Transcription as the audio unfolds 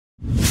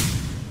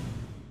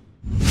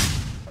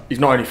he's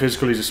not only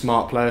physical, he's a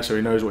smart player, so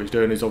he knows what he's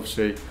doing. He's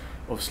obviously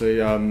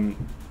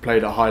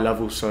played at a high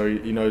level, so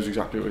he knows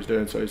exactly what he's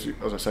doing. So he's,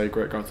 as I say, a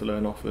great guy to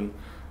learn off and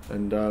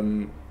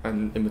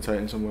imitate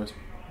in some ways.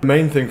 The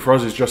main thing for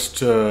us is just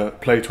to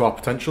play to our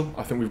potential.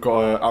 I think we've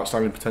got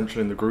outstanding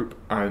potential in the group,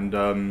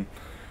 and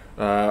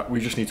we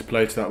just need to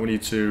play to that. We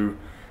need to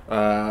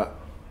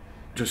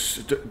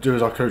just do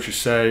as our coaches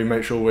say,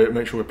 make sure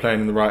we're playing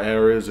in the right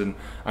areas, and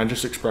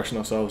just expressing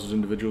ourselves as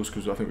individuals,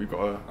 because I think we've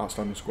got an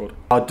outstanding squad.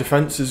 Our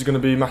defence is going to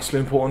be massively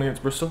important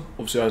against Bristol.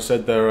 Obviously, as I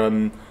said,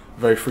 they're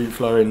very free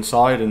flowing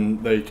inside,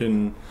 and they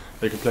can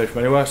play from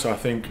anywhere. So I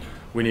think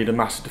we need a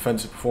massive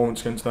defensive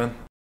performance against them.